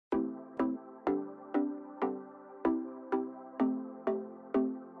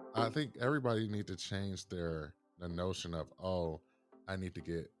I think everybody need to change the notion of, oh, I need to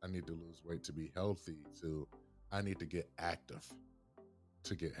lose weight to be healthy, to I need to get active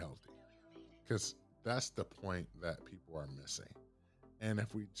to get healthy. Because that's the point that people are missing. And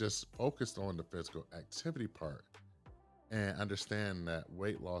if we just focused on the physical activity part and understand that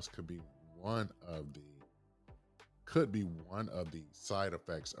weight loss one of the one of the side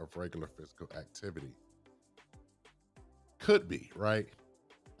effects of regular physical activity. Could be, right?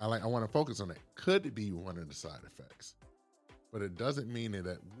 I want to focus on it. Could be one of the side effects, but it doesn't mean that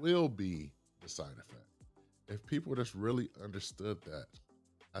it will be the side effect. If people just really understood that,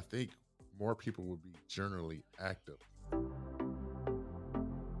 I think more people would be generally active.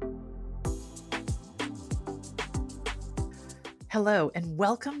 Hello, and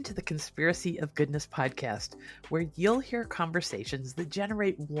welcome to the Conspiracy of Goodness podcast, where you'll hear conversations that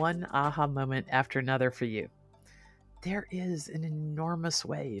generate one aha moment after another for you. There is an enormous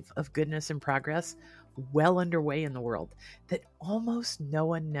wave of goodness and progress well underway in the world that almost no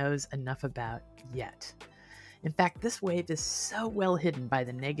one knows enough about yet. In fact, this wave is so well hidden by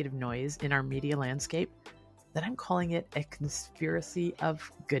the negative noise in our media landscape that I'm calling it a conspiracy of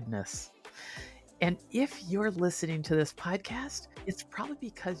goodness. And if you're listening to this podcast, it's probably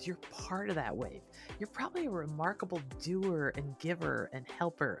because you're part of that wave. You're probably a remarkable doer and giver and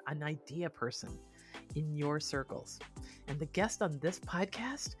helper, an idea person in your circles. And the guest on this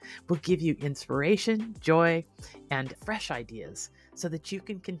podcast will give you inspiration, joy, and fresh ideas so that you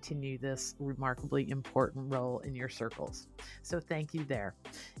can continue this remarkably important role in your circles. So thank you there.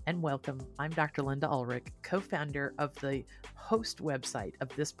 And welcome. I'm Dr. Linda Ulrich, co-founder of the host website of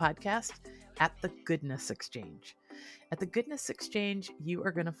this podcast at the Goodness Exchange. At the Goodness Exchange, you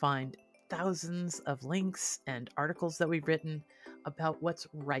are going to find thousands of links and articles that we've written about what's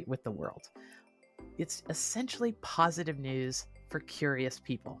right with the world. It's essentially positive news for curious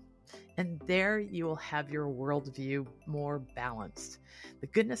people. And there you will have your worldview more balanced. The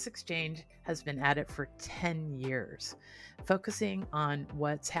Goodness Exchange has been at it for 10 years, focusing on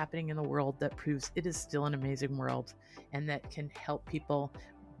what's happening in the world that proves it is still an amazing world and that can help people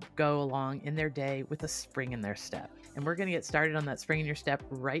go along in their day with a spring in their step. And we're going to get started on that spring in your step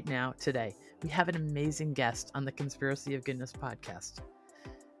right now today. We have an amazing guest on the Conspiracy of Goodness podcast.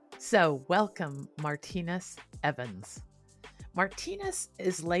 So welcome, Martinus Evans. Martinus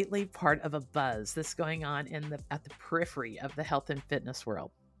is lately part of a buzz that's going on at the periphery of the health and fitness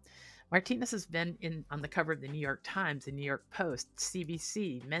world. Martinus has been on the cover of the New York Times, the New York Post,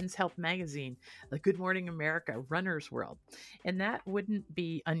 CBC, Men's Health Magazine, the Good Morning America, Runner's World. And that wouldn't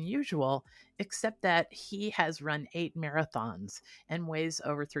be unusual, except that he has run 8 marathons and weighs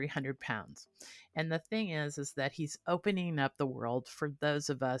over 300 pounds. And the thing is that he's opening up the world for those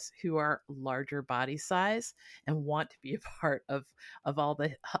of us who are larger body size and want to be a part of all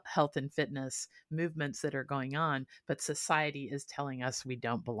the health and fitness movements that are going on, but society is telling us we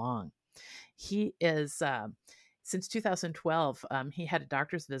don't belong. He is, since 2012, he had a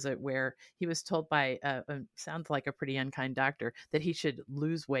doctor's visit where he was told by, sounds like a pretty unkind doctor, that he should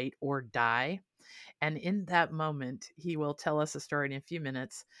lose weight or die. And in that moment, he will tell us a story in a few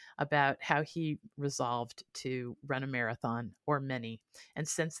minutes about how he resolved to run a marathon or many. And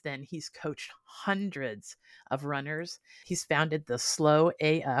since then, he's coached hundreds of runners. He's founded the Slow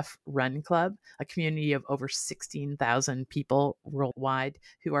AF Run Club, a community of over 16,000 people worldwide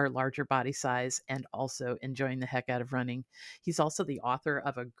who are larger body size and also enjoying the heck out of running. He's also the author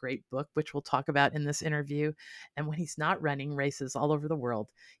of a great book, which we'll talk about in this interview. And when he's not running races all over the world,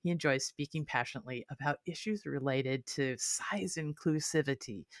 he enjoys speaking passionately about issues related to size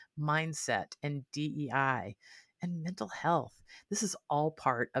inclusivity, mindset, and DEI, and mental health. This is all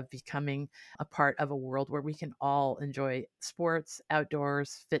part of becoming a part of a world where we can all enjoy sports,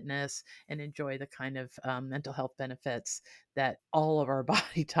 outdoors, fitness, and enjoy the kind of mental health benefits that all of our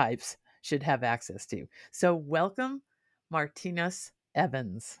body types should have access to. So welcome, Martinus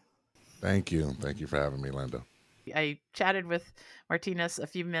Evans. Thank you. Thank you for having me, Linda. I chatted with Martinus a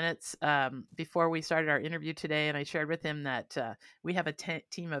few minutes before we started our interview today, and I shared with him that we have a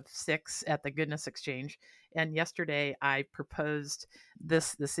team of 6 at the Goodness Exchange. And yesterday, I proposed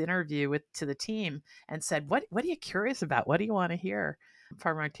this interview to the team and said, "What are you curious about? What do you want to hear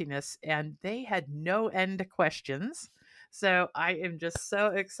from Martinus?" And they had no end of questions. So I am just so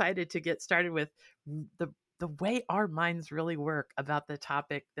excited to get started with the way our minds really work about the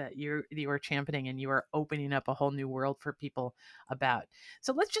topic that you are championing and you are opening up a whole new world for people about.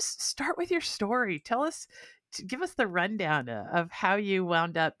 So let's just start with your story. Give us the rundown of how you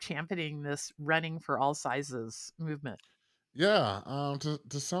wound up championing this running for all sizes movement. Yeah,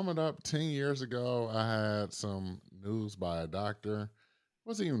 to sum it up, 10 years ago, I had some news by a doctor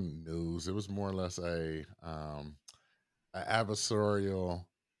wasn't even news. It was more or less a adversarial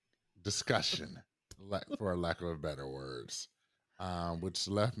discussion, for a lack of better words, which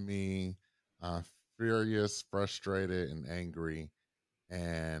left me uh, furious, frustrated, and angry.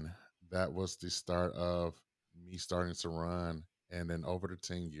 And that was the start of me starting to run. And then over the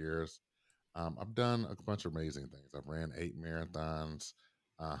 10 years, I've done a bunch of amazing things. I've ran 8 marathons,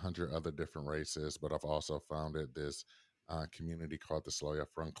 100 other different races, but I've also founded this community called the Slow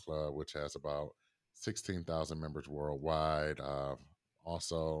Front Club, which has about 16,000 members worldwide.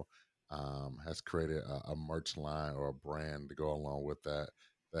 Also, has created a merch line or a brand to go along with that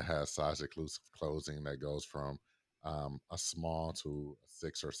that has size exclusive clothing that goes from a small to a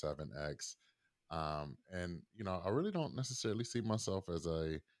 6 or 7X. And I really don't necessarily see myself as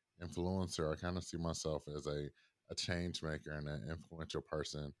a influencer. I kind of see myself as a change maker and an influential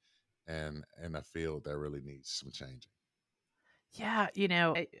person, and in a field that really needs some changing. Yeah,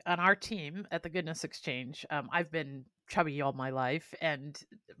 on our team at the Goodness Exchange, I've been chubby all my life, and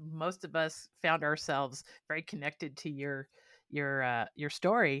most of us found ourselves very connected to your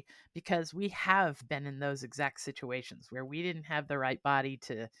story because we have been in those exact situations where we didn't have the right body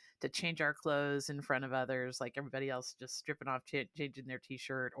to change our clothes in front of others, like everybody else just stripping off, changing their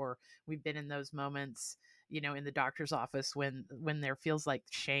t-shirt, or we've been in those moments, in the doctor's office when there feels like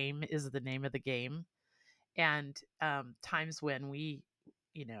shame is the name of the game, and times when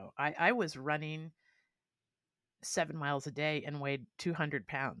I was running 7 miles a day and weighed 200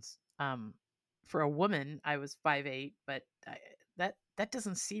 pounds. For a woman, I was 5'8", but that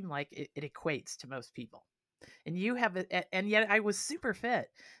doesn't seem like it equates to most people. And you have and yet I was super fit.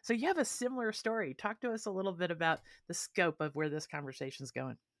 So you have a similar story. Talk to us a little bit about the scope of where this conversation's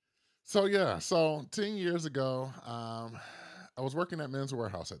going. So yeah, so 10 years ago, I was working at Men's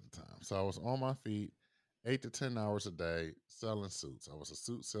Warehouse at the time. So I was on my feet 8 to 10 hours a day selling suits. I was a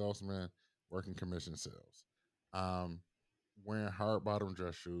suit salesman working commission sales. Um, Wearing hard bottom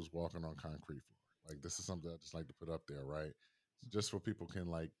dress shoes, walking on concrete floor. Like, this is something I just like to put up there, right? Just so people can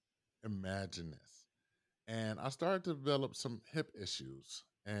like imagine this. And I started to develop some hip issues,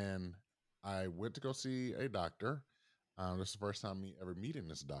 and I went to go see a doctor. This is the first time me ever meeting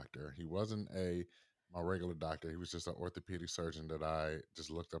this doctor. He wasn't a my regular doctor. He was just an orthopedic surgeon that I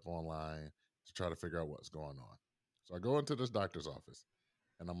just looked up online to try to figure out what's going on. So I go into this doctor's office,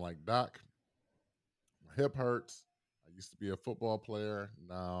 and I'm like, Doc, my hip hurts. I used to be a football player.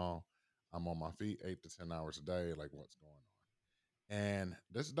 Now I'm on my feet 8 to 10 hours a day. Like, what's going on? And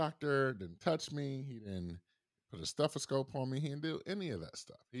this doctor didn't touch me. He didn't put a stethoscope on me. He didn't do any of that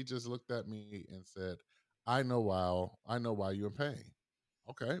stuff. He just looked at me and said, I know why you're in pain."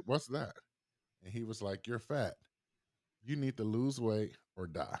 Okay, what's that? And he was like, "You're fat. You need to lose weight or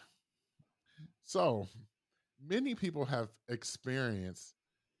die." So many people have experienced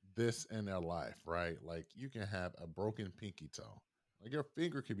this in their life, right? Like, you can have a broken pinky toe, like your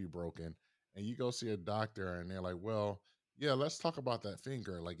finger could be broken, and you go see a doctor, and they're like, "Well, yeah, let's talk about that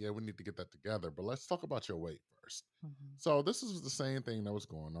finger. Like, yeah, we need to get that together, but let's talk about your weight first." Mhm. So this is the same thing that was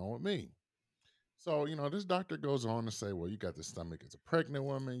going on with me. So, this doctor goes on to say, "Well, you got the stomach as a pregnant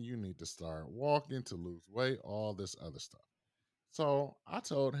woman. You need to start walking to lose weight, all this other stuff." So I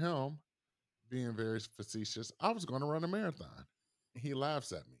told him, being very facetious, I was going to run a marathon. He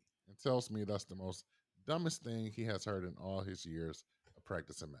laughs at me and tells me that's the most dumbest thing he has heard in all his years of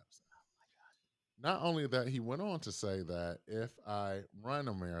practicing medicine. Not only that, he went on to say that if I run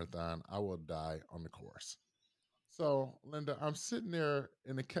a marathon, I will die on the course. So, Linda, I'm sitting there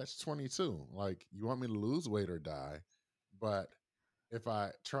in the catch 22. Like, you want me to lose weight or die? But if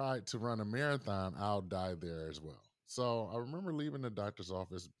I try to run a marathon, I'll die there as well. So I remember leaving the doctor's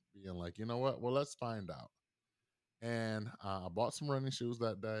office being like, you know what? Well, let's find out. And I bought some running shoes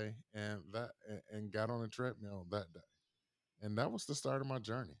that day, and got on a treadmill that day, and that was the start of my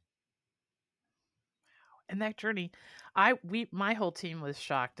journey. And that journey, my whole team was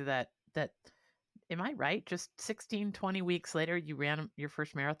shocked that am I right? Just 16, 20 weeks later, you ran your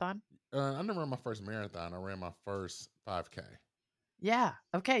first marathon? I never ran my first marathon. I ran my first 5K. Yeah.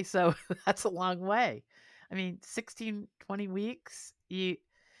 Okay. So that's a long way. I mean, 16, 20 weeks, you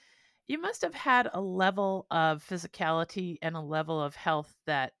must have had a level of physicality and a level of health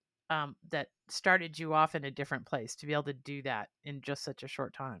that started you off in a different place to be able to do that in just such a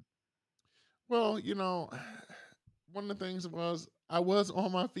short time. Well, one of the things was I was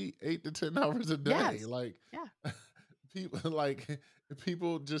on my feet 8 to 10 hours a day. Yes. Like, Yeah. people, like,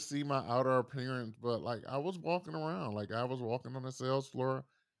 people just see my outer appearance, but like, I was walking around, like I was walking on the sales floor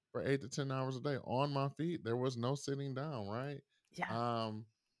for 8 to 10 hours a day on my feet. There was no sitting down, right? Yeah. Um,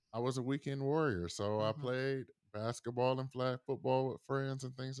 I was a weekend warrior, so I Hmm. played basketball and flag football with friends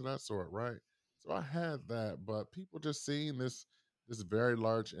and things of that sort, right? So I had that, but people just seeing this very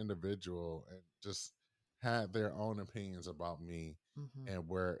large individual and just had their own opinions about me Mm-hmm. and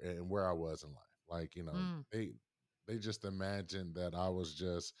where I was in life. Like, Mm. they just imagined that I was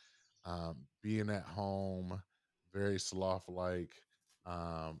just being at home, very sloth like,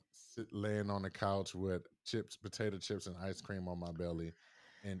 laying on the couch with chips, potato chips, and ice cream on my belly,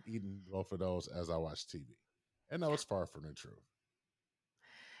 and eating both of those as I watch TV. And that was far from the truth.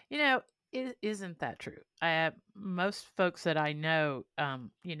 You know, it isn't that true? Most folks that I know,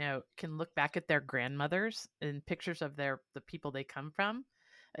 can look back at their grandmothers and pictures of the people they come from.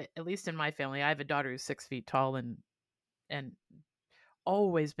 At least in my family, I have a daughter who's 6 feet tall and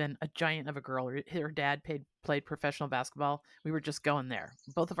always been a giant of a girl. Her dad played professional basketball. We were just going there.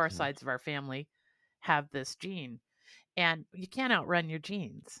 Both of our Mhm. sides of our family have this gene, and you can't outrun your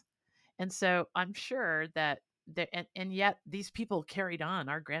genes. And so I'm sure that and yet these people carried on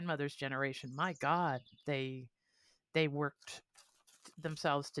our grandmother's generation. My God, they worked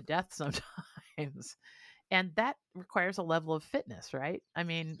themselves to death sometimes. And that requires a level of fitness, right? I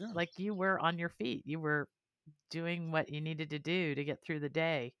mean, Yeah. like you were on your feet. You were doing what you needed to do to get through the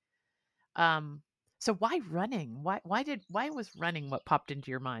day. Um so why running? Why was running what popped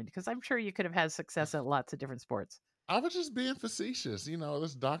into your mind? Because I'm sure you could have had success at lots of different sports. I was just being facetious.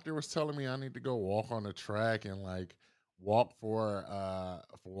 This doctor was telling me I need to go walk on the track and like walk for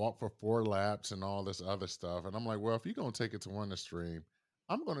 4 laps and all this other stuff. And I'm like, well, if you're gonna take it to one extreme,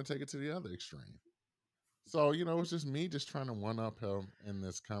 I'm gonna take it to the other extreme. So, it's just me just trying to one up him in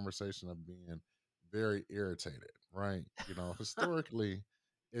this conversation of being very irritated, right? Historically,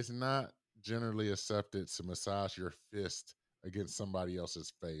 it's not generally accepted to massage your fist against somebody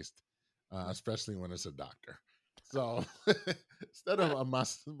else's face, especially when it's a doctor. So instead of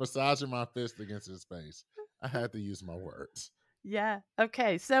massaging my fist against his face, I had to use my words. Yeah.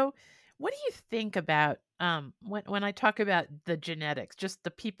 Okay. So, what do you think about when I talk about the genetics, just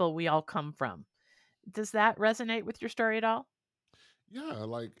the people we all come from? Does that resonate with your story at all? Yeah,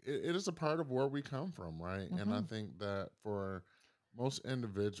 like it is a part of where we come from, right? And I Hmm. think that for most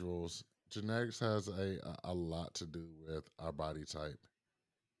individuals, genetics has a lot to do with our body type.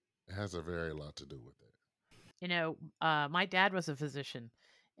 It has a very lot to do with it. My dad was a physician,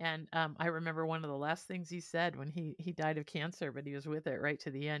 and I remember one of the last things he said when he died of cancer, but he was with it right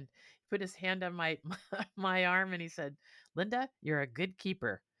to the end. He put his hand on my my arm and he said, "Linda, you're a good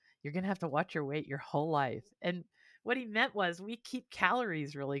keeper. You're gonna have to watch your weight your whole life." And what he meant was we keep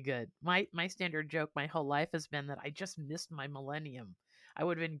calories really good. My standard joke my whole life has been that I just missed my millennium. I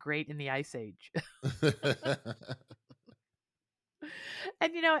would have been great in the ice age.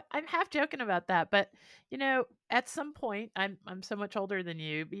 And I'm half joking about that, but at some point, I'm so much older than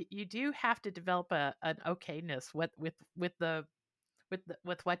you. You do have to develop an okayness with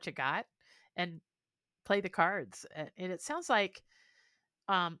what you got, and play the cards. And it sounds like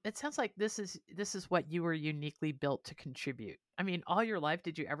this is what you were uniquely built to contribute. I mean, all your life,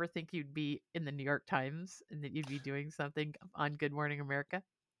 did you ever think you'd be in the New York Times and that you'd be doing something on Good Morning America?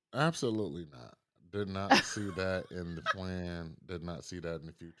 Absolutely not. Did not see that in the plan. Did not see that in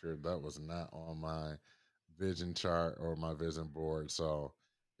the future. That was not on my vision chart or my vision board. So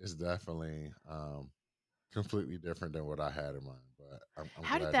it's definitely completely different than what I had in mind. But I'm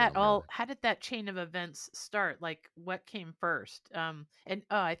glad that I'm here. How did that chain of events start? Like what came first? And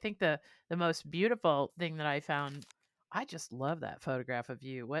I think the most beautiful thing that I found, I just love that photograph of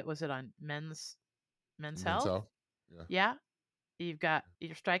you. What was it on Men's Health? Mental. Yeah. Yeah.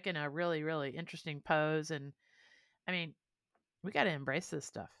 You're striking a really, really interesting pose. And I mean, we got to embrace this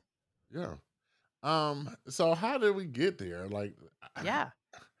stuff. Yeah. So how did we get there? Like, Yeah.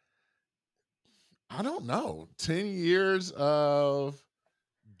 I don't know. 10 years of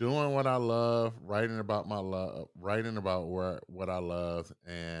doing what I love, writing about what I love,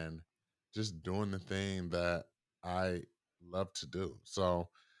 and just doing the thing that I love to do. So,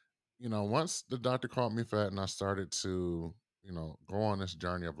 once the doctor called me fat and I started to, go on this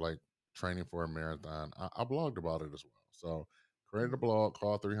journey of like training for a marathon, I blogged about it as well. So, created a Mm, blog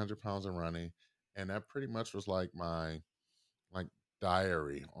called 300 Pounds and Running. And that pretty much was like my like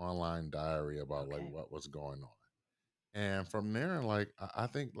diary, online diary about like okay. what was going on. And from there, like I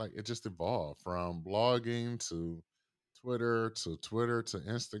think like it just evolved from blogging to Twitter to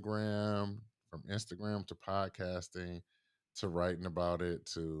Instagram, from Instagram to podcasting, to writing about it,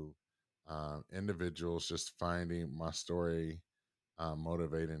 to individuals just finding my story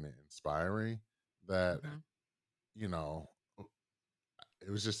motivating and inspiring. That Hmm. you know, it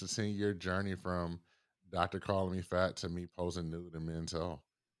was just a 10-year journey from doctor calling me fat to me posing nude in men's health.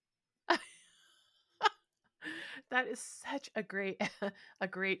 That is such a great a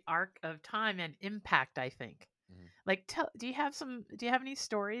great arc of time and impact, I think. Mhm. Like do you have any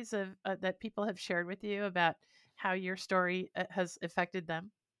stories of that people have shared with you about how your story has affected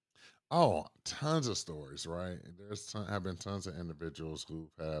them? Oh, tons of stories, right? Have been tons of individuals who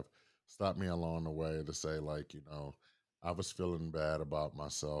have stopped me along the way to say, like, I was feeling bad about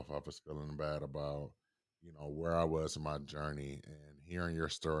myself. I was feeling bad about, where I was in my journey, and hearing your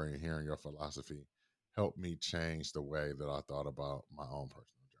story and hearing your philosophy helped me change the way that I thought about my own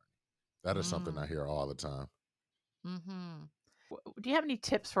personal journey. That is something I Mm. hear all the time. Mhm. Do you have any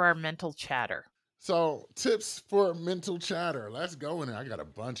tips for our mental chatter? So, tips for mental chatter. Let's go in there. I got a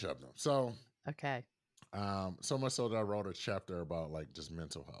bunch of them. Okay. So much so that I wrote a chapter about like just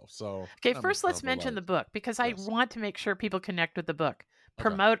mental health. So Okay, not first mental let's health, but mention like the book because I yes. want to make sure people connect with the book. Okay.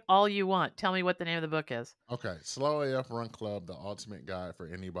 Promote all you want. Tell me what the name of the book is. Okay. Slow AF Run Club, the ultimate guide for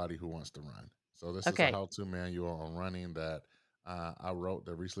anybody who wants to run. So this is a Okay. how-to manual on running that I wrote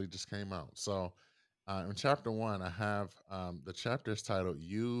that recently just came out. So in chapter one, I have the chapter is titled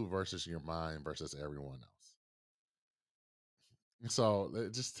 "You versus Your Mind versus Everyone Else." So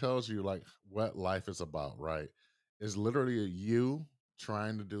it just tells you like what life is about, right? It's literally you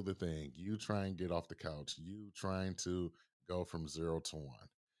trying to do the thing, you try and get off the couch, you trying to go from 0 to 1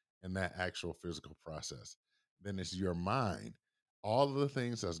 in that actual physical process. Then it's your mind, all of the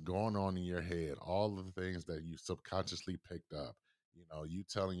things that's going on in your head, all of the things that you subconsciously picked up, you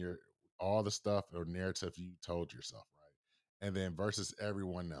telling your all the stuff or narrative you told yourself, right? And then versus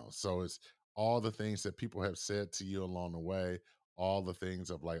everyone else. So it's all the things that people have said to you along the way, all the things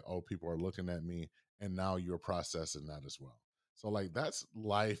of like, oh, people are looking at me, and now you're processing that as well. So like that's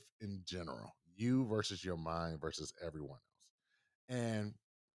life in general. You versus your mind versus everyone else. And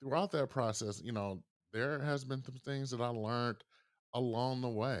throughout that process, there has been some things that I learned along the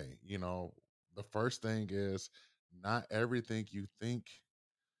way. The first thing is not everything you think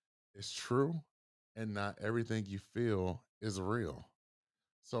is true and not everything you feel is real.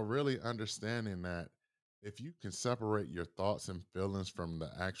 So, really understanding that if you can separate your thoughts and feelings from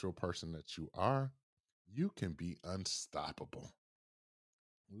the actual person that you are, you can be unstoppable,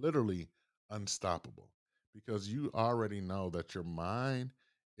 literally unstoppable, because you already know that your mind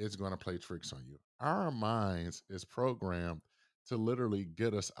is going to play tricks on you. Our minds is programmed to literally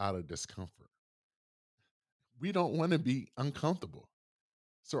get us out of discomfort. We don't want to be uncomfortable.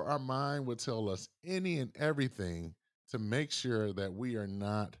 So, our mind would tell us any and everything to make sure that we are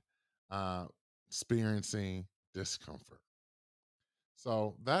not uh, experiencing discomfort.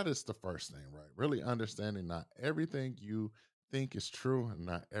 So that is the first thing, right? Really understanding not everything you think is true and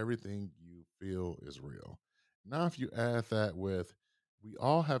not everything you feel is real. Now, if you add that with, we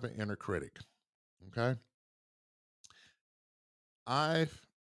all have an inner critic, okay? I've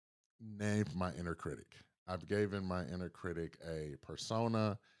named my inner critic. I've given my inner critic a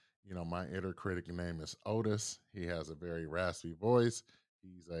persona. My inner critic name is Otis. He has a very raspy voice.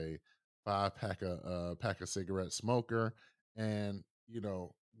 He's a pack of cigarette smoker, and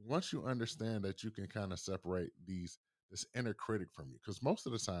once you understand that, you can kind of separate this inner critic from you, because most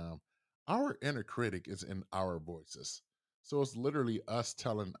of the time, our inner critic is in our voices. So it's literally us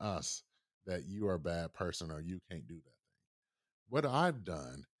telling us that you are a bad person or you can't do that. What I've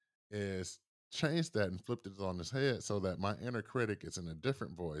done is changed that and flipped it on his head so that my inner critic is in a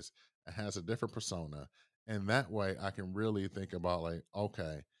different voice and has a different persona. And that way I can really think about like,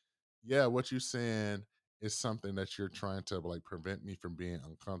 okay, yeah, what you're saying is something that you're trying to like prevent me from being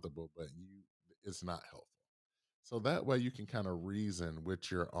uncomfortable, but it's not helpful. So that way you can kind of reason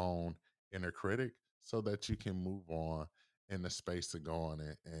with your own inner critic so that you can move on in the space to go on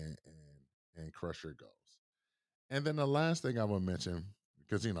and crush your goals. And then the last thing I would mention,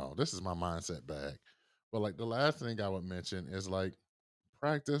 because this is my mindset bag, but like the last thing I would mention is like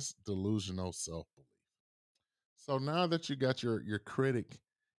practice delusional self belief. So now that you got your critic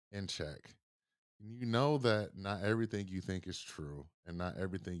in check, you know that not everything you think is true and not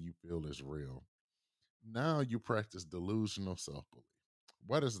everything you feel is real. Now you practice delusional self belief.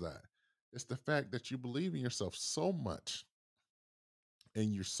 What is that? It's the fact that you believe in yourself so much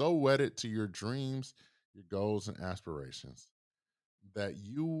and you're so wedded to your dreams, your goals, and aspirations that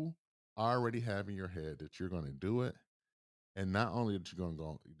you already have in your head that you're going to do it, and not only that you're going to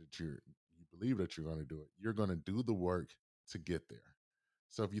go that you believe that you're going to do it, you're going to do the work to get there.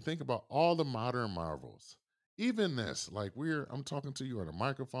 So if you think about all the modern marvels, even this, like I'm talking to you on a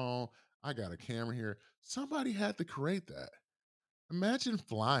microphone, I got a camera here, somebody had to create that. Imagine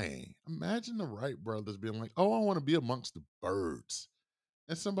flying. Imagine the Wright brothers being like, oh, I want to be amongst the birds,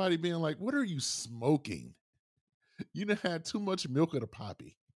 and somebody being like, what are you smoking? You done had too much milk of the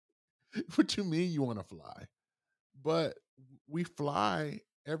poppy. What you mean you want to fly? but we fly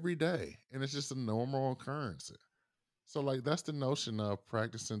every day and it's just a normal occurrence. So like that's the notion of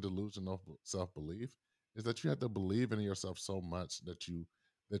practicing delusional self-belief is that you have to believe in yourself so much that you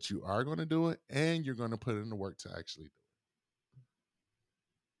are going to do it and you're going to put in the work to actually do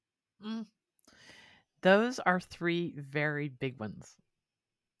Mm, those are three very big ones.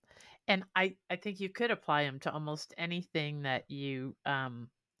 And I think you could apply them to almost anything that you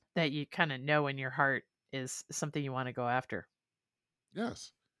kind of know in your heart is something you want to go after. it.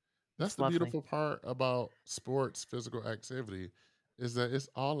 Yes. That's It's the lovely. beautiful part about sports, physical activity is that it's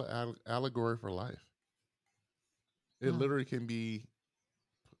all an allegory for life. It Mm. literally can be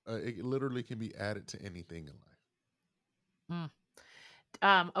it literally can be added to anything in life.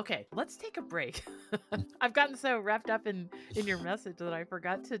 Mm. Okay, let's take a break. I've gotten so wrapped up in your message that I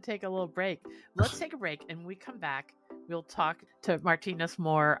forgot to take a little break. Let's take a break, and when we come back, we'll talk to Martinus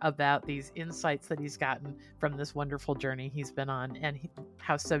more about these insights that he's gotten from this wonderful journey he's been on, and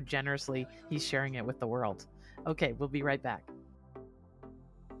how so generously he's sharing it with the world. Okay, we'll be right back.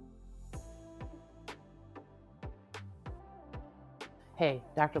 Hey,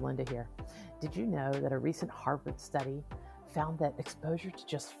 Dr. Linda here. Did you know that a recent Harvard study found that exposure to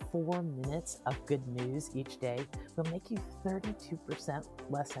just 4 minutes of good news each day will make you 32%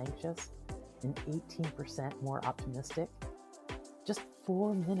 less anxious and 18% more optimistic? Just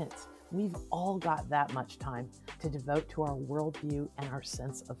 4 minutes. We've all got that much time to devote to our worldview and our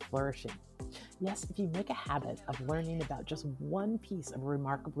sense of flourishing. Yes, if you make a habit of learning about just one piece of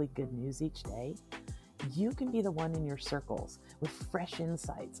remarkably good news each day, you can be the one in your circles with fresh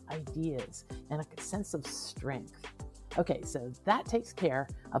insights, ideas, and a sense of strength. Okay, so that takes care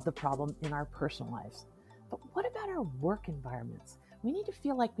of the problem in our personal lives. But what about our work environments? We need to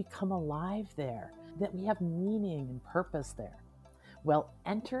feel like we come alive there, that we have meaning and purpose there. Well,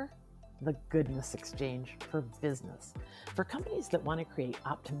 enter the Goodness Exchange for business. For companies that want to create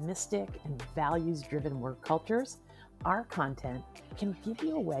optimistic and values driven work cultures, our content can give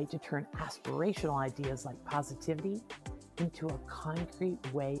you a way to turn aspirational ideas like positivity into a concrete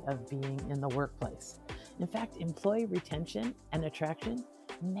way of being in the workplace. In fact, employee retention and attraction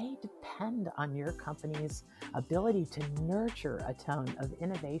may depend on your company's ability to nurture a tone of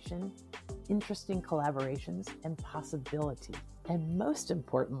innovation, interesting collaborations, and possibility. And most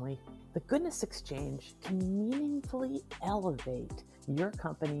importantly, the Goodness Exchange can meaningfully elevate your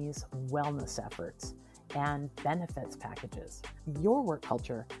company's wellness efforts and benefits packages. Your work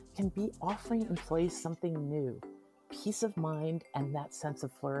culture can be offering employees something new, peace of mind, and that sense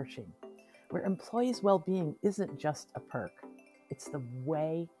of flourishing, where employees' well-being isn't just a perk, it's the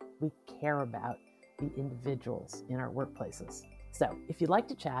way we care about the individuals in our workplaces. So, if you'd like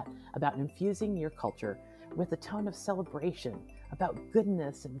to chat about infusing your culture with a tone of celebration, about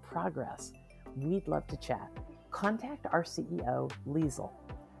goodness and progress, we'd love to chat. Contact our CEO, Liesel.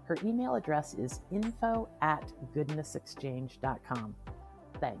 Her email address is info@goodnessexchange.com.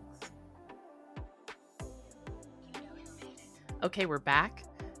 Thanks. Okay, we're back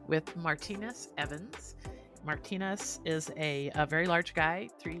with Martinus Evans. Martinus is a very large guy,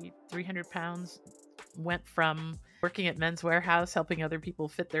 300 pounds, went from working at Men's Warehouse, helping other people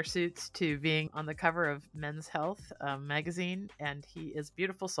fit their suits, to being on the cover of Men's Health magazine. And he is a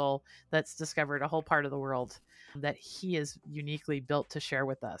beautiful soul that's discovered a whole part of the world that he is uniquely built to share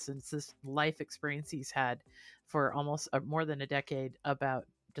with us. And it's this life experience he's had for almost more than a decade about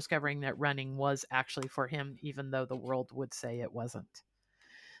discovering that running was actually for him, even though the world would say it wasn't.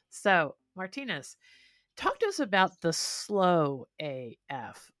 So, Martinez, talk to us about the Slow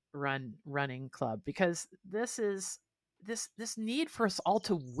AF running club, because this is this need for us all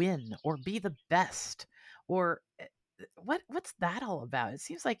to win or be the best, or what's that all about? It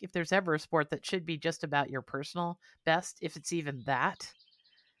seems like if there's ever a sport that should be just about your personal best, if it's even that,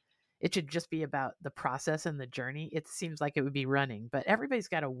 it should just be about the process and the journey. It seems like it would be running, but everybody's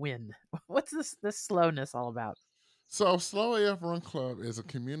got to win. What's this slowness all about? So Slow AF Run Club is a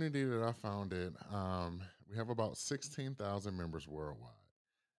community that I founded. We have about 16,000 members worldwide.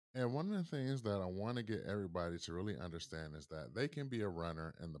 And one of the things that I want to get everybody to really understand is that they can be a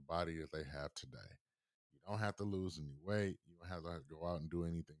runner in the body that they have today. You don't have to lose any weight. You don't have to go out and do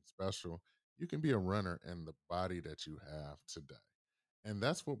anything special. You can be a runner in the body that you have today. And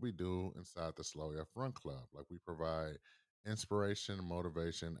that's what we do inside the Slow F Run Club. Like we provide inspiration,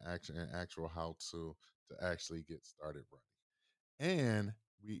 motivation, action, and actual how to actually get started running. And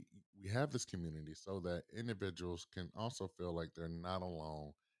we have this community so that individuals can also feel like they're not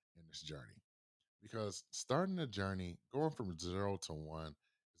alone in this journey. Because starting a journey, going from 0 to 1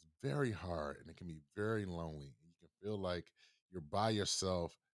 is very hard and it can be very lonely. You can feel like you're by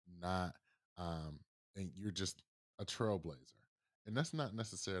yourself, not and you're just a trailblazer. And that's not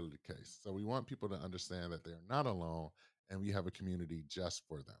necessarily the case. So we want people to understand that they're not alone and we have a community just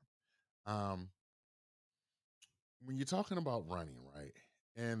for them. Um, when you're talking about running, right,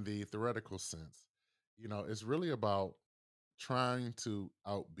 in the theoretical sense, it's really about trying to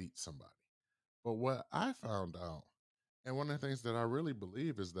outbeat somebody. But what I found out, and one of the things that I really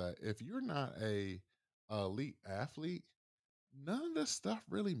believe is that if you're not a elite athlete, none of this stuff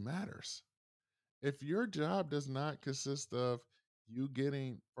really matters. If your job does not consist of you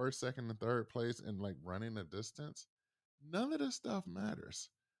getting first, second, and third place and like running a distance, none of this stuff matters.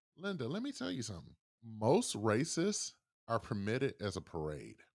 Linda, let me tell you something. Most races are permitted as a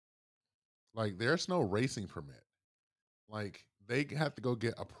parade. Like there's no racing permit. Like they have to go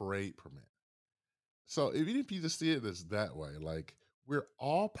get a parade permit. So even if you just see it as that way, like we're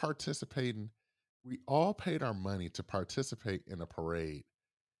all participating, we all paid our money to participate in a parade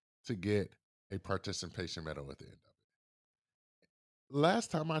to get a participation medal at the end of it.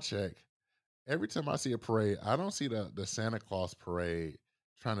 Last time I checked, every time I see a parade, I don't see the Santa Claus parade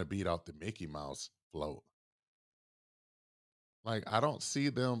trying to beat out the Mickey Mouse float. Like I don't see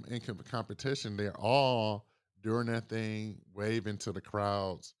them in competition. They're all doing their thing, waving to the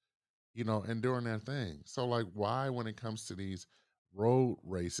crowds, and doing their thing. So like why when it comes to these road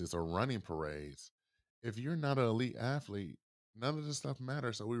races or running parades, if you're not an elite athlete, none of this stuff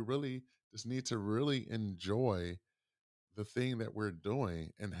matters. So we really just need to really enjoy the thing that we're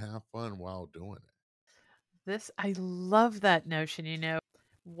doing and have fun while doing it. I love that notion.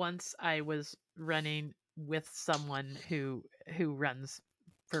 Once I was running with someone who runs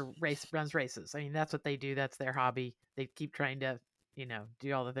races. I mean, that's what they do. That's their hobby. They keep trying to,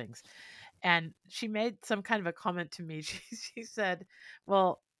 do all the things. And she made some kind of a comment to me. She said,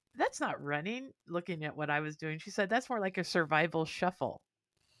 "Well, that's not running." Looking at what I was doing, she said, "That's more like a survival shuffle."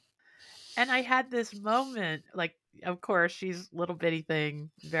 And I had this moment, like, of course, she's little bitty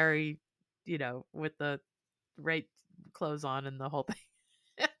thing, very, with the right clothes on and the whole thing.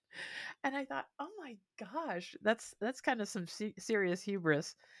 And I thought, "Oh my gosh, that's kind of some serious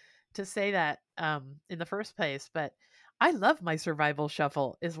hubris to say that in the first place." But I love my survival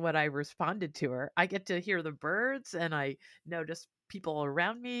shuffle, is what I responded to her. I get to hear the birds and I notice people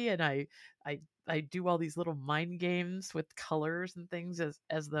around me, and I do all these little mind games with colors and things as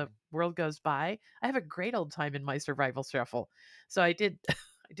the Mhm. world goes by. I have a great old time in my survival shuffle. So I did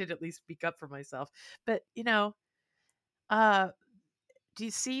I did at least speak up for myself. But uh do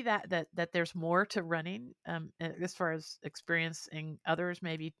you see that there's more to running, as far as experiencing others,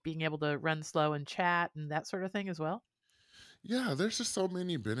 maybe being able to run slow and chat and that sort of thing as well? Yeah, there's just so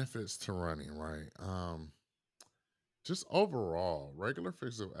many benefits to running, right? Just overall, regular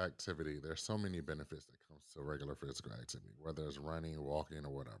physical activity, there's so many benefits that comes to regular physical activity, whether it's running, walking,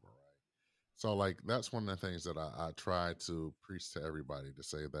 or whatever, right? So like that's one of the things that I try to preach to everybody to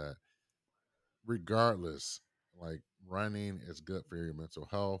say that regardless, like running is good for your mental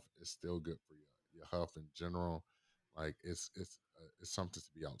health. It's still good for your health in general. Like it's something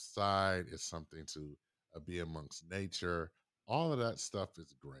to be outside. It's something to be amongst nature. All of that stuff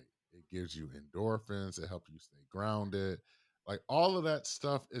is great. It gives you endorphins. It helps you stay grounded. Like all of that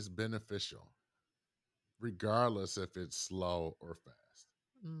stuff is beneficial, regardless if it's slow or fast.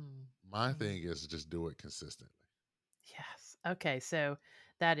 Mm, My mhm. thing is just do it consistently. Yes. Okay, so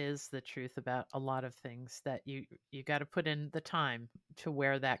that is the truth about a lot of things, that you got to put in the time to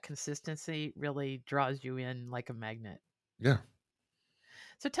where that consistency really draws you in like a magnet. Yeah.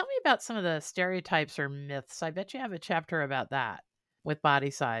 So tell me about some of the stereotypes or myths. I bet you have a chapter about that with body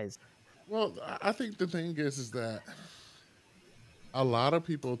size. Well, I think the thing is that a lot of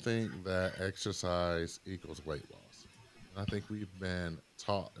people think that exercise equals weight loss. And I think we've been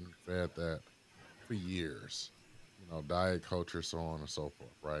taught and fed that for years, diet culture, so on and so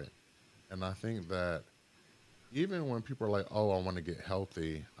forth, right? And I think that even when people are like, oh, I want to get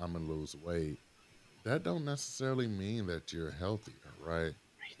healthy, I'm going to lose weight, that don't necessarily mean that you're healthier, right?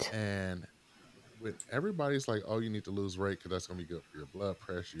 Right. And when everybody's like, oh, you need to lose weight because that's going to be good for your blood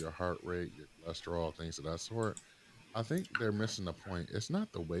pressure, your heart rate, your cholesterol, things of that sort, I think they're missing the point. It's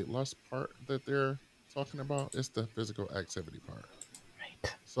not the weight loss part that they're talking about, it's the physical activity part.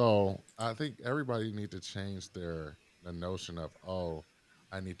 Right. So I think everybody need to change the notion of, oh,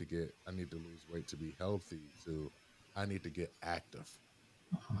 I need to lose weight to be healthy, to I need to get active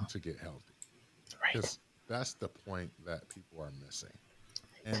Mhm. to get healthy. Right. Because that's the point that people are missing.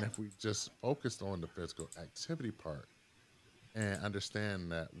 And if we just focused on the physical activity part and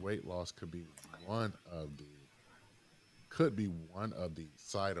understand that weight loss could be one of the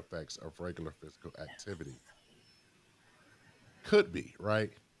side effects of regular physical activity. Could be,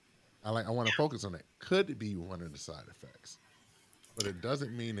 right? I want to focus on that. Could be one of the side effects, but it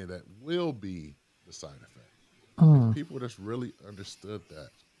doesn't mean that it will be the side effect. If Mm, people just really understood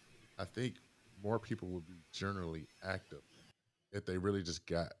that, I think more people would be generally active if they really just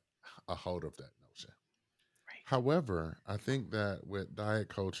got a hold of that notion. right. However, I think that with diet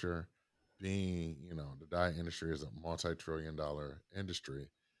culture being, you know, the diet industry is a multi-trillion dollar industry,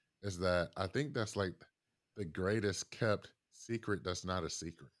 is that I think that's like the greatest kept secret that's not a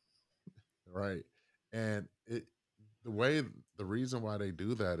secret, right? And the reason why they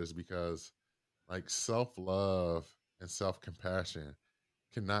do that is because like self-love and self-compassion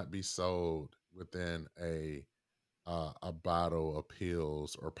cannot be sold within a bottle of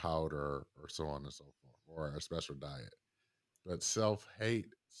pills or powder or so on and so forth or a special diet. But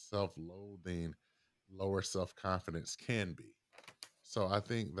self-hate, self-loathing, lower self-confidence can be. So I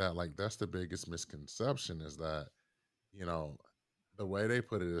think that like that's the biggest misconception is that, you know, the way they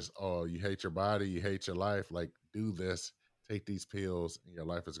put it is, oh, you hate your body, you hate your life, like do this, take these pills, and your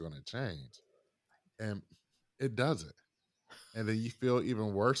life is going to change. And it doesn't. And then you feel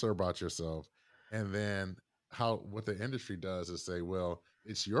even worse about yourself. And then how what the industry does is say, well,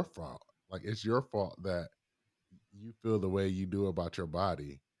 it's your fault. Like it's your fault that you feel the way you do about your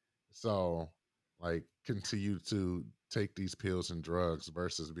body. So like continue to take these pills and drugs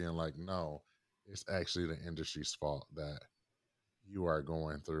versus being like, no, it's actually the industry's fault that you are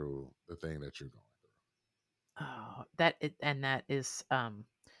going through the thing that you're going Oh, that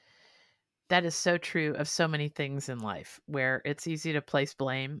is so true of so many things in life where it's easy to place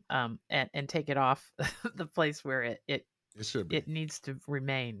blame and take it off the place where through. It should be. it needs to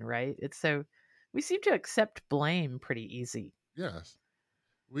remain, right? It's so we seem to accept blame pretty easy. Yes.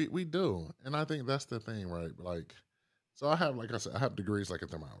 We do. And I think that's the thing, right? Like so I have like I said, I have degrees like a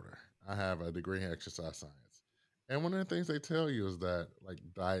thermometer. I have a degree in exercise science. And one of the things they tell you is that like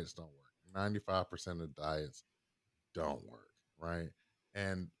diets don't work. 95% of diets don't work, right?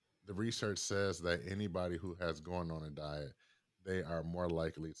 And the research says that anybody who has gone on a diet, they are more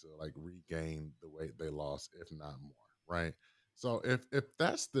likely to like regain the weight they lost, if not more, right? So if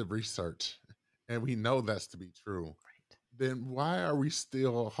that's the research, and we know that's to be true, Right. then why are we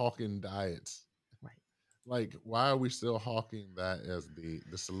still hawking diets? Right. Like, why are we still hawking that as the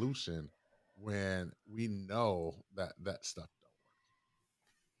solution when we know that that stuff don't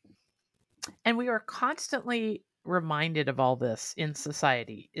And we are constantly reminded of all this in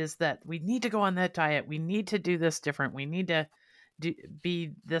society is that we need to go on that diet. We need to do this different. We need to do,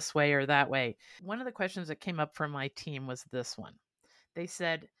 be this way or that way. One of the questions that came up from my team was this one. They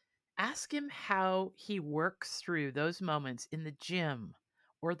said, ask him how he works through those moments in the gym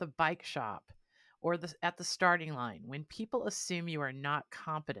or the bike shop or at the starting line when people assume you are not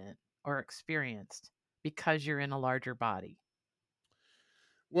competent or experienced because you're in a larger body.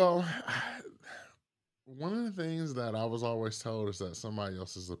 work? Well, one of the things that I was always told is that somebody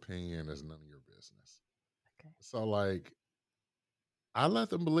else's opinion is none of your business. Okay. So, like, I let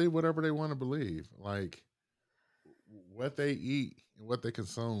them believe whatever they want to believe. Like, what they eat and what they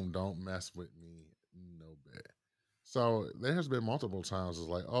consume don't mess with me no bit. So there has been multiple times it's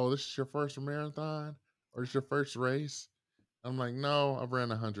like, oh, this is your first marathon or it's your first race. I'm like, no, I've ran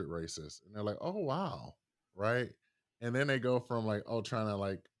 100 races, and they're like, oh wow, right? And then they go from like, oh, trying to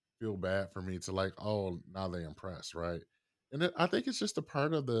like feel bad for me to like, oh, now they impressed, right? And I think it's just a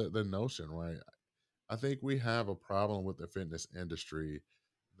part of the notion, right? I think we have a problem with the fitness industry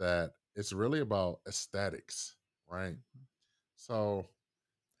that it's really about aesthetics, right? So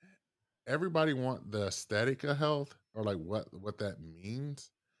everybody want the aesthetic of health or like what that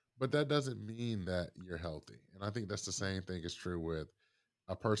means, but that doesn't mean that you're healthy. And I think that's the same thing is true with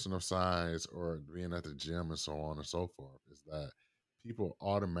a person of size or being at the gym and so on and so forth. Is that people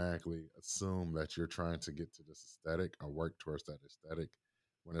automatically assume that you're trying to get to this aesthetic or work towards that aesthetic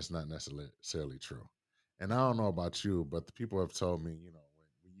when it's not necessarily true. And I don't know about you, but the people have told me, you know,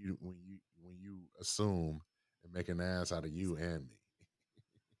 when you assume and make an ass out of you and me.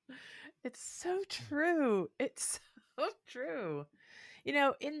 It's so true. It's so true.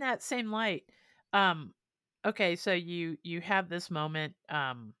 In that same light, um, okay, so you have this moment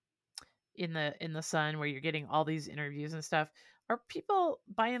in the sun where you're getting all these interviews and stuff. Are people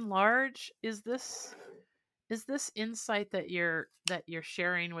by and large, is this insight that you're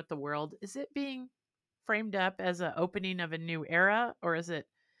sharing with the world, is it being framed up as a opening of a new era, or is it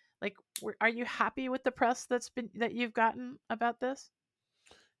like are you happy with the press that you've gotten about this?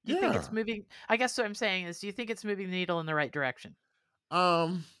 Do you think it's Yeah. moving? I guess what I'm saying is, do you think it's moving the needle in the right direction?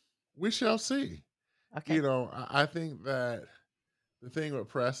 Um, we shall see. You Okay. know, I think that the thing with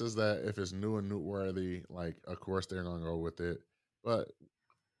press is that if it's new and newsworthy, like of course they're gonna go with it. But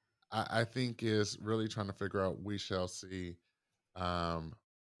I think is really trying to figure out. We shall see um,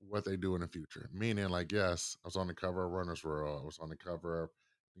 what they do in the future. Meaning, like, yes, I was on the cover of Runner's World, I was on the cover of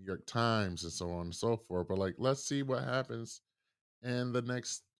New York Times, and so on and so forth. But like, let's see what happens in the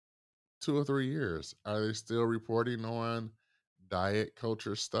next 2 or 3 years. Are they still reporting on diet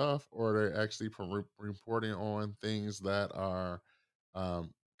culture stuff, or are they actually reporting on things that are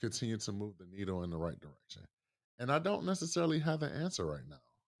um, continue to move the needle in the right direction? And I don't necessarily have an answer right now.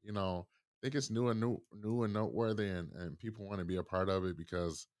 You know, I think it's new and noteworthy, and people want to be a part of it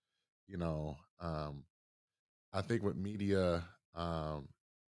because you know, I think with media,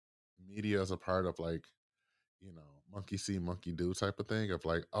 media is a part of like monkey see, monkey do type of thing of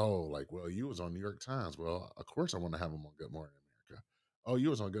like, oh, like, well, you was on New York Times. Well, of course I want to have him on Good Morning America. Oh, you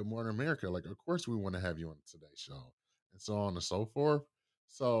was on Good Morning America. Like, of course we want to have you on today's show, and so on and so forth.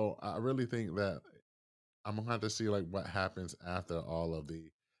 So I really think that I'm gonna have to see like what happens after all of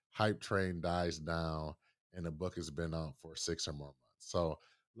the hype train dies down and the book has been out for 6 or more months. So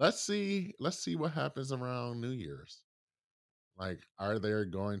let's see what happens around New Year's. Like, are they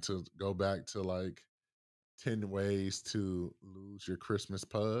going to go back to like 10 ways to lose your Christmas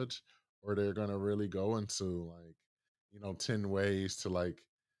pudge, or they're going to really go into like 10 ways to like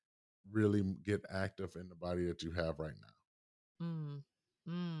really get active in the body that you have right now.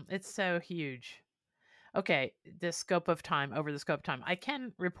 Mm. It's so huge. Okay, the scope of time, over the scope of time. I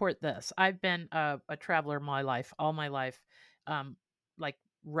can report this. I've been a traveler my life, all my life, um, like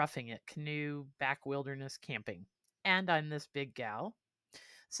roughing it, canoe, back wilderness camping. And I'm this big gal.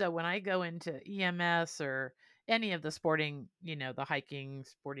 So when I go into EMS or any of the sporting, the hiking,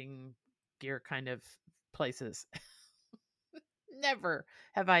 sporting gear kind of places, never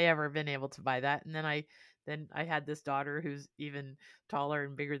have I ever been able to buy that. And then I had this daughter who's even taller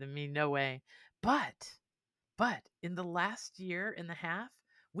and bigger than me. No way. But in the last year and a half,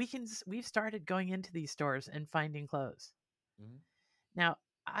 we've started going into these stores and finding clothes. Mhm. Now,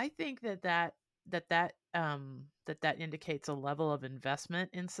 I think that indicates a level of investment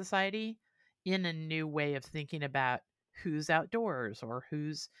in society in a new way of thinking about who's outdoors or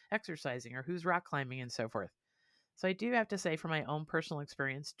who's exercising or who's rock climbing and so forth. So I do have to say, from my own personal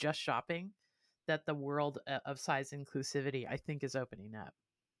experience, just shopping, that the world of size inclusivity, I think, is opening up.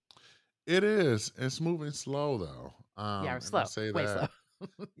 It is. It's moving slow though. Yeah, And I slow, say way slow. that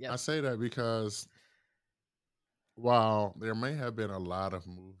I Yes. say that because while there may have been a lot of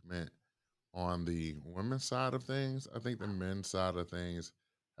movement on the women's side of things, I think the men's side of things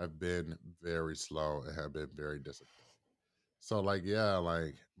have been very slow and have been very disappointing. So like yeah,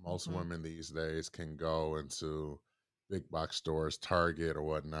 like most Hmm. women these days can go into big box stores, Target or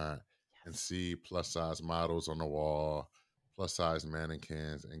whatnot, and Yes. see plus size models on the wall, plus size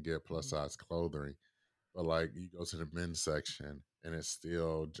mannequins, and get plus Hmm. size clothing. But like you go to the men's section and it's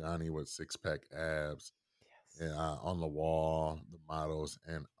still Johnny with 6 pack abs and, Yes. on the wall, the models,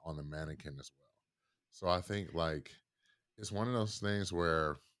 and on the mannequin as well. So I think like it's one of those things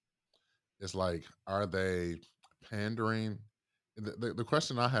where it's like, are they pandering? The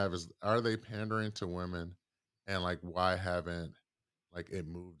question I have is, are they pandering to women, and like, why haven't like it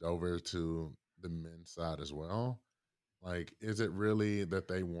moved over to the men's side as well? Like, is it really that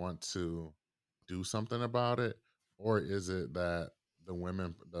they want to do something about it, or is it that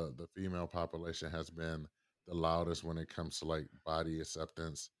the female population has been the loudest when it comes to like body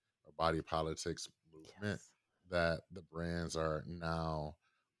acceptance or body politics movement, Yes. that the brands are now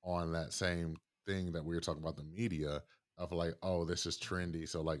on that same thing that we were talking about the media of like, oh, this is trendy,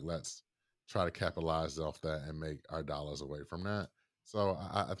 so like let's try to capitalize off that and make our dollars away from that. So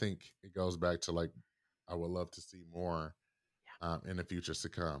I think it goes back to like I would love to see more in the futures to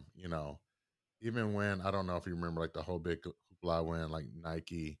come. Even when I don't know if you remember like the whole big hoopla when like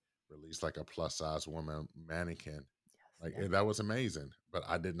Nike released like a plus size woman mannequin, like Yes. that was amazing. But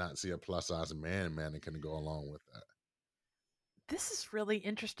I did not see a plus size man mannequin to go along with that. This is really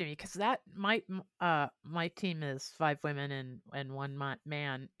interesting because that my team is 5 women and one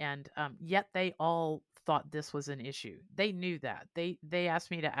man, and yet they all thought this was an issue. They knew that. They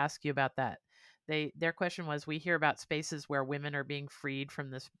asked me to ask you about that. Their question was, we hear about spaces where women are being freed from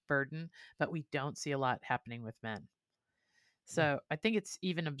this burden, but we don't see a lot happening with men. Yeah, So I think it's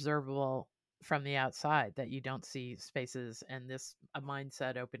even observable from the outside that you don't see spaces and this a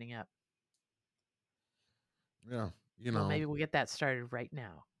mindset opening up. yeah. You Well, know, maybe we'll get that started right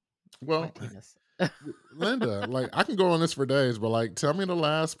now, well, Martinus. Linda, like I can go on this for days, but like, tell me the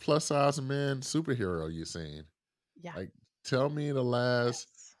last plus size men superhero you seen. Yeah. Like, tell me the last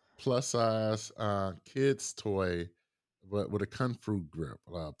Yes. plus size kids toy, but with a kung fu grip.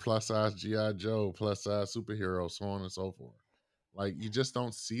 Plus size GI Joe, plus size superhero, so on and so forth. Like you just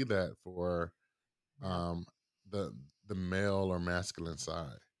don't see that for No. um the the male or masculine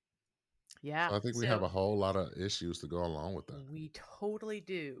side. Yeah. So I think we have So a whole lot of issues to go along with that. we totally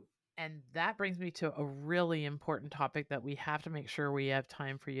do. And that brings me to a really important topic that we have to make sure we have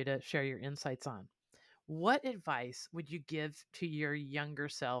time for you to share your insights on. What advice would you give to your younger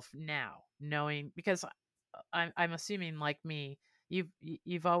self now, knowing because I'm assuming like me,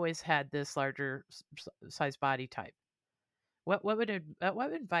 you've always had this larger size body type. What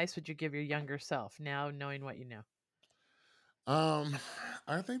advice would you give your younger self now, knowing what you know? Um,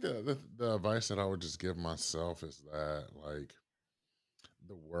 I think the advice that I would just give myself is that like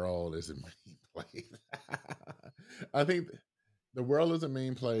the world is a mean place. I think the world is a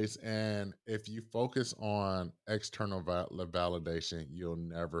mean place, and if you focus on external validation, you'll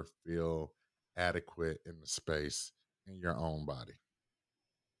never feel adequate in the space in your own body.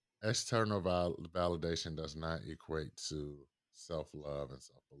 External validation does not equate to self love and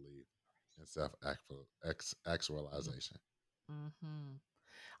self belief and self actualization. Mm-hmm.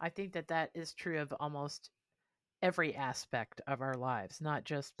 I think that that is true of almost every aspect of our lives, not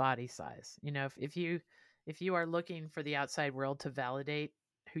just body size. You know, if you are looking for the outside world to validate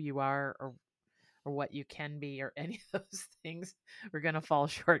who you are or what you can be or any of those things, we're going to fall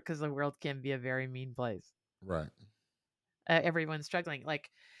short because the world can be a very mean place. Right. Everyone's struggling. Like,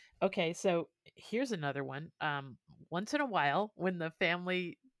 okay, so here's another one. Once in a while, when the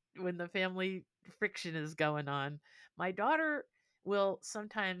family friction is going on, my daughter will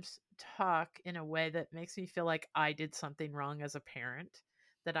sometimes talk in a way that makes me feel like I did something wrong as a parent,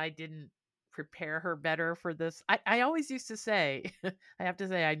 that I didn't prepare her better for this. I always used to say, I have to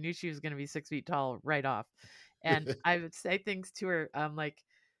say, I knew she was going to be 6 feet tall right off. And I would say things to her, like,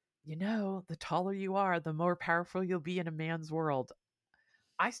 you know, the taller you are, the more powerful you'll be in a man's world.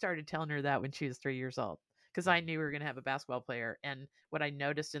 I started telling her that when she was 3 years old because I knew we were going to have a basketball player. And what I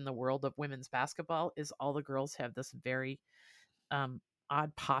noticed in the world of women's basketball is all the girls have this very um,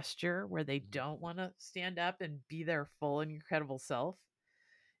 odd posture where they don't want to stand up and be their full and incredible self.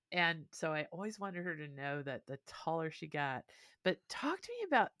 And so I always wanted her to know that the taller she got. But talk to me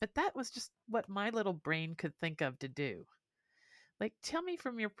about, but that was just what my little brain could think of to do. Like, tell me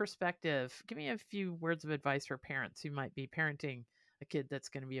from your perspective, give me a few words of advice for parents who might be parenting a kid that's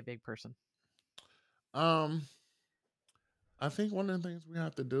going to be a big person. Um, I think one of the things we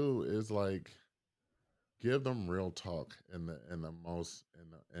have to do is like give them real talk in the most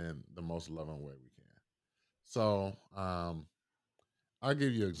in the most loving way we can. So, I'll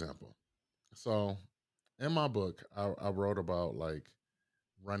give you an example. So, in my book, I wrote about like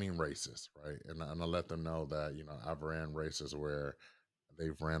running races, right? And I let them know that I've ran races where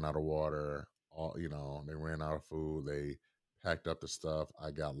they've ran out of water, all they ran out of food, they packed up the stuff,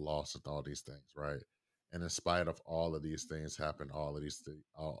 I got lost with all these things, right? And in spite of all of these things happen, all of these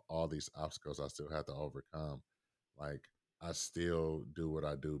all these obstacles I still had to overcome, like I still do what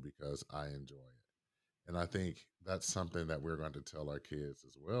I do because I enjoy it. And I think that's something that we're going to tell our kids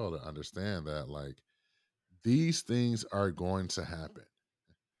as well, to understand that like these things are going to happen.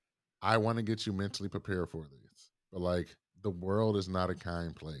 I want to get you mentally prepared for this. But like the world is not a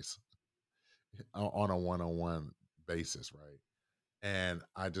kind place on a one-on-one basis, right? And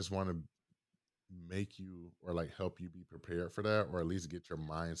I just want to make you or like help you be prepared for that, or at least get your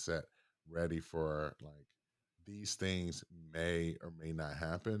mindset ready for like these things may or may not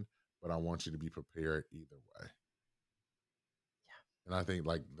happen, but I want you to be prepared either way. And I think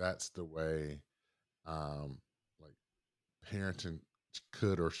like that's the way um like parenting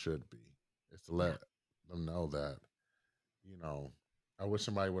could or should be, is to Yeah. let them know that you know, I wish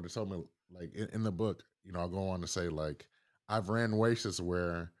somebody would have told me, like in the book, I'll go on to say like I've ran races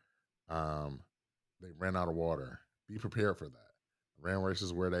where um they ran out of water. Be prepared for that. I ran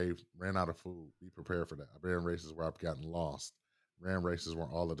races where they ran out of food. Be prepared for that. I ran races where I've gotten lost. Ran races where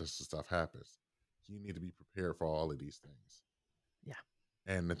all of this stuff happens. You need to be prepared for all of these things. Yeah.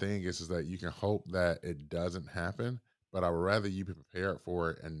 And the thing is that you can hope that it doesn't happen, but I would rather you be prepared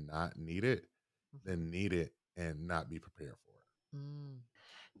for it and not need it Mhm. than need it and not be prepared for it. Mm.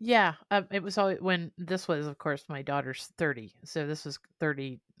 Yeah, it was always when this was, of course, my daughter's 30. So this was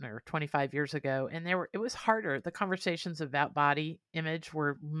 30 or 25 years ago. And it was harder. The conversations about body image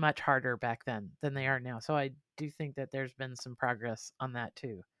were much harder back then than they are now. So I do think that there's been some progress on that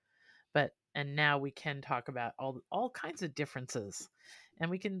too. And now we can talk about all kinds of differences and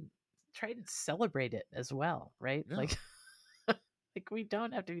we can try and celebrate it as well, right? Yeah. Like, like we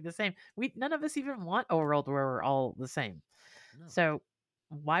don't have to be the same. We none of us even want a world where we're all the same. No. So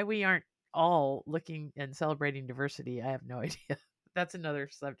why we aren't all looking and celebrating diversity, I have no idea. That's another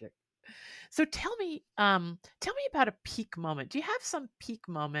subject. So tell me about a peak moment. Do you have some peak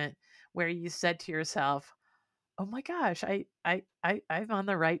moment where you said to yourself, "Oh my gosh, I'm on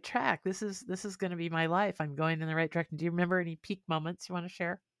the right track. This is going to be my life. I'm going in the right direction." Do you remember any peak moments you want to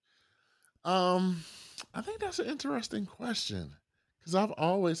share? Um, I think that's an interesting question because I've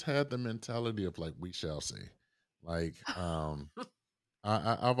always had the mentality of like we shall see. Like,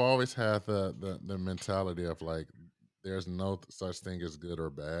 I've always had the mentality of like there's no such thing as good or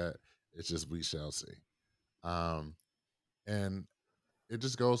bad. It's just we shall see. Um, and it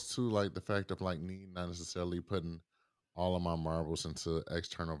just goes to like the fact of like me not necessarily putting all of my marbles into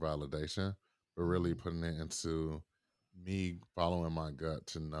external validation, but really Mm, putting it into me following my gut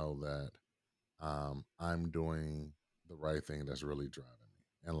to know that I'm doing the right thing that's really driving me,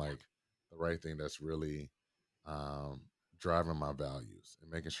 and yeah. like the right thing that's really um, driving my values,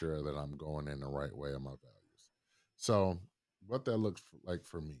 and making sure that I'm going in the right way of my values. So, what that looks like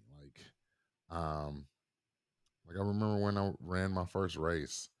for me, um, like I remember when I ran my first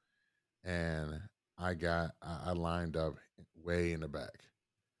race, and I lined up way in the back.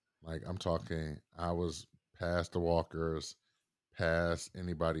 Like I'm talking, I was past the walkers, past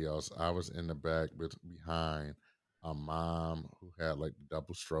anybody else. I was in the back behind a mom who had like the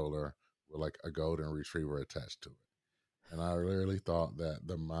double stroller with like a golden retriever attached to it. And I literally thought that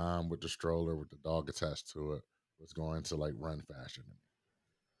the mom with the stroller with the dog attached to it was going to like run faster than me.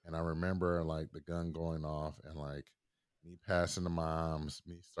 And I remember like the gun going off and like me passing the moms,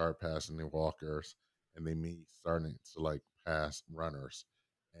 me start passing the walkers, and then me starting to like pass runners.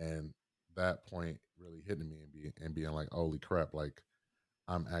 And that point really hitting me and being like, holy crap, like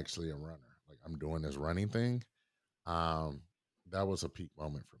I'm actually a runner. Like I'm doing this running thing. Um, that was a peak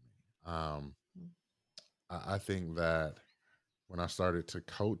moment for me. Mm, I think that when I started to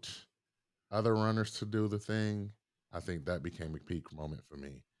coach other runners to do the thing, I think that became a peak moment for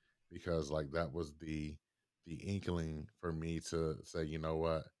me because like that was the inkling for me to say, you know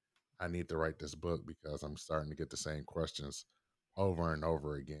what, I need to write this book because I'm starting to get the same questions over and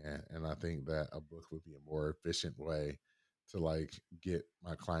over again. And I think that a book would be a more efficient way to like get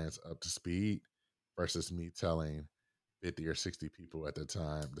my clients up to speed versus me telling 50 or 60 people at the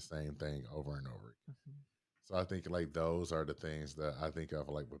time the same thing over and over again. mhm. So I think like those are the things that I think of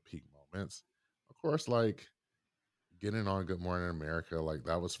like with peak moments. Of course, like getting on Good Morning America, like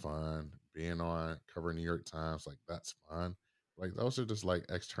that was fun. Being on cover New York Times, like that's fun. Like those are just like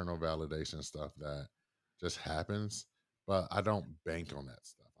external validation stuff that just happens. But I don't bank on that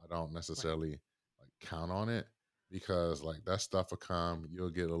stuff. I don't Right. necessarily like count on it because like that stuff will come, you'll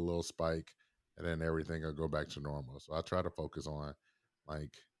get a little spike and then everything will go back to normal. So I try to focus on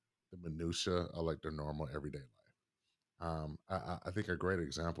like the minutia of like the normal everyday life. I think a great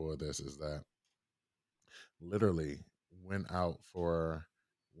example of this is that literally went out for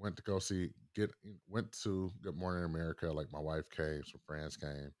went to go see get went to Good Morning America. Like my wife came, some friends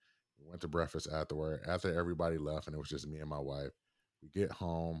came. We went to breakfast afterward. After everybody left, and it was just me and my wife. We get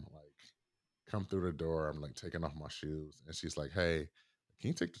home, like come through the door. I'm like taking off my shoes, and she's like, "Hey, can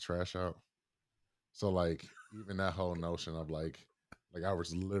you take the trash out?" So like even that whole notion of like I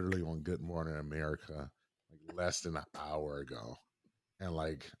was literally on Good Morning America like less than an hour ago, and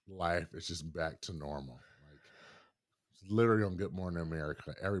like life is just back to normal. Like literally on Good Morning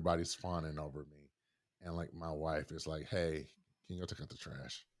America, everybody's fawning over me, and like my wife is like, "Hey, can you go take out the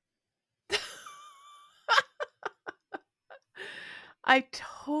trash?" I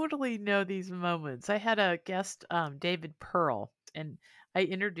totally know these moments. I had a guest, David Pearl, and I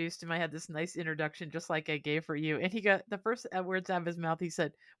introduced him. I had this nice introduction, just like I gave for you. And he got the first words out of his mouth. He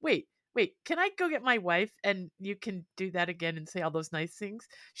said, wait, can I go get my wife and you can do that again and say all those nice things?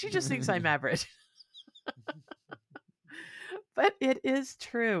 She just thinks I'm average. But it is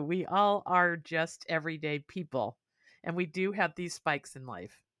true. We all are just everyday people. And we do have these spikes in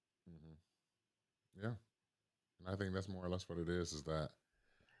life. Hmm. Yeah, and I think that's more or less what it is. Is that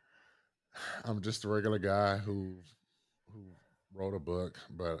I'm just a regular guy who wrote a book,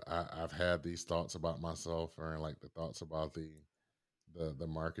 but I've had these thoughts about myself and like the thoughts about the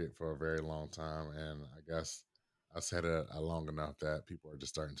market for a very long time, and I guess I said it long enough that people are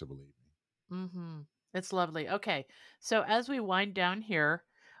just starting to believe me. Mm-hmm. It's lovely. Okay. So as we wind down here,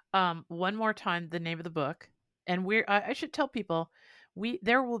 one more time the name of the book. And I should tell people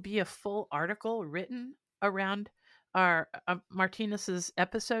there will be a full article written around our Martinus's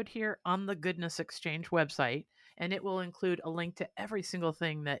episode here on the Goodness Exchange website. And it will include a link to every single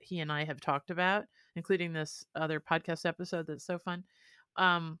thing that he and I have talked about, including this other podcast episode that's so fun.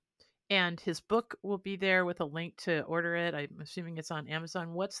 Um, and his book will be there with a link to order it. I'm assuming it's on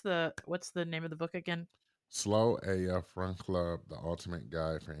Amazon. What's the name of the book again? Slow AF Run Club, the ultimate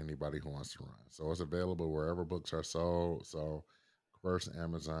guide for anybody who wants to run. So it's available wherever books are sold. So, of course,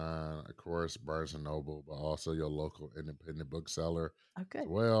 Amazon, of course, Barnes and Noble, but also your local independent bookseller Oh, as good.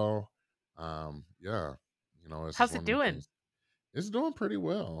 well. Yeah, it's just How's one it of the doing? things. It's doing pretty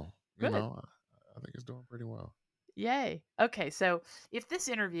well. Good. I think it's doing pretty well. Yay. Okay, so if this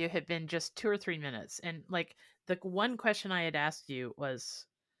interview had been just 2 or 3 minutes, and like the one question I had asked you was,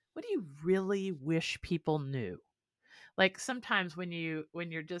 what do you really wish people knew? Like sometimes when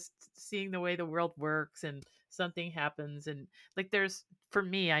you're just seeing the way the world works and something happens, and like there's, for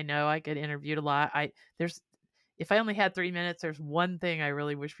me, I know I get interviewed a lot. There's If I only had 3 minutes, there's one thing I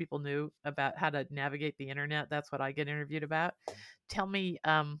really wish people knew about how to navigate the internet. That's what I get interviewed about. Tell me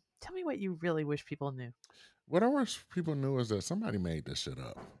what you really wish people knew. What I wish people knew is that somebody made this shit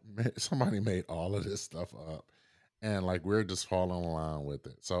up. Somebody made all of this stuff up, and like we're just following along with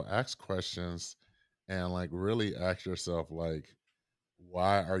it. So ask questions, and like really ask yourself like,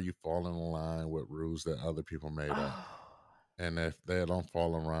 why are you falling in line with rules that other people made up? Oh, And if they don't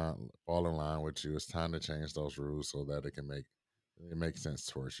fall in line with you, it's time to change those rules so that it makes sense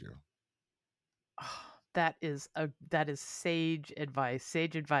towards you. oh, that is sage advice.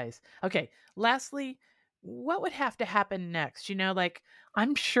 Sage advice. Okay. Lastly, what would have to happen next? Like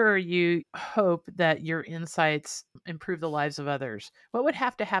I'm sure you hope that your insights improve the lives of others. What would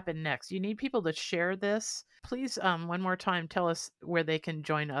have to happen next? You need people to share this. Please, one more time, tell us where they can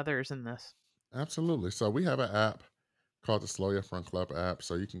join others in this. Absolutely. So we have an app called the Slow Your Front Club app.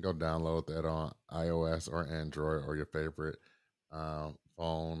 So you can go download that on iOS or Android or your favorite phone,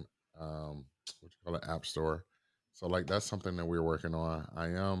 what you call it, app store. So like that's something that we're working on. I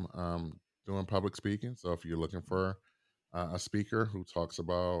am doing public speaking. So if you're looking for a speaker who talks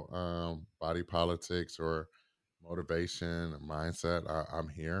about body politics or motivation, mindset, I'm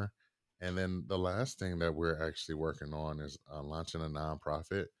here. And then the last thing that we're actually working on is launching a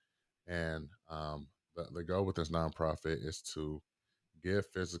nonprofit. And the goal with this nonprofit is to give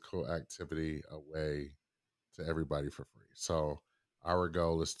physical activity away to everybody for free. So our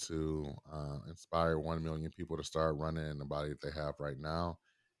goal is to inspire 1 million people to start running in the body that they have right now,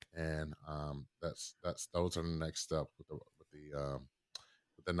 and that's those are the next steps with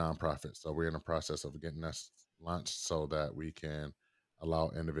the nonprofit. So we're in the process of getting that launched so that we can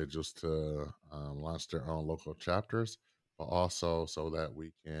allow individuals to launch their own local chapters, but also so that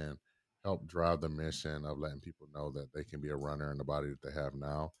we can help drive the mission of letting people know that they can be a runner in the body that they have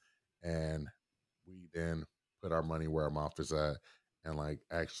now. And we then put our money where our mouth is at and like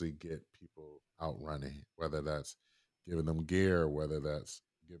actually get people out running, whether that's giving them gear, whether that's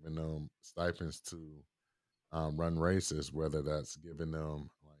giving them stipends to run races, whether that's giving them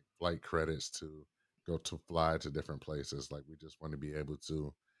like flight credits to go to fly to different places. Like we just want to be able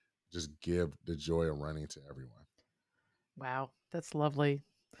to just give the joy of running to everyone. Wow, that's lovely.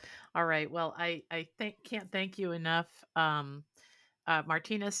 All right. Well, can't thank you enough.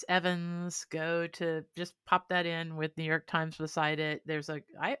 Martinus Evans, go to just pop that in with New York Times beside it.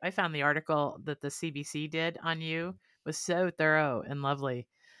 I found the article that the CBC did on you was so thorough and lovely.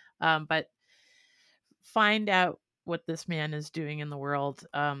 But find out what this man is doing in the world.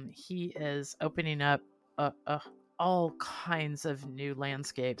 He is opening up all kinds of new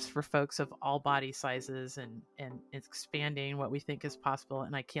landscapes for folks of all body sizes, and expanding what we think is possible.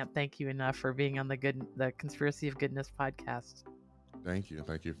 And I can't thank you enough for being on the Conspiracy of Goodness podcast. Thank you.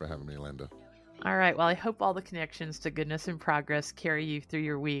 Thank you for having me, Linda. All right. Well, I hope all the connections to goodness and progress carry you through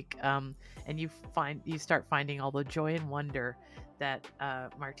your week, and you start finding all the joy and wonder that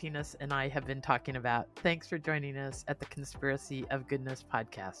Martinus and I have been talking about. Thanks for joining us at the Conspiracy of Goodness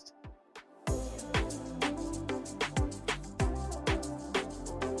podcast.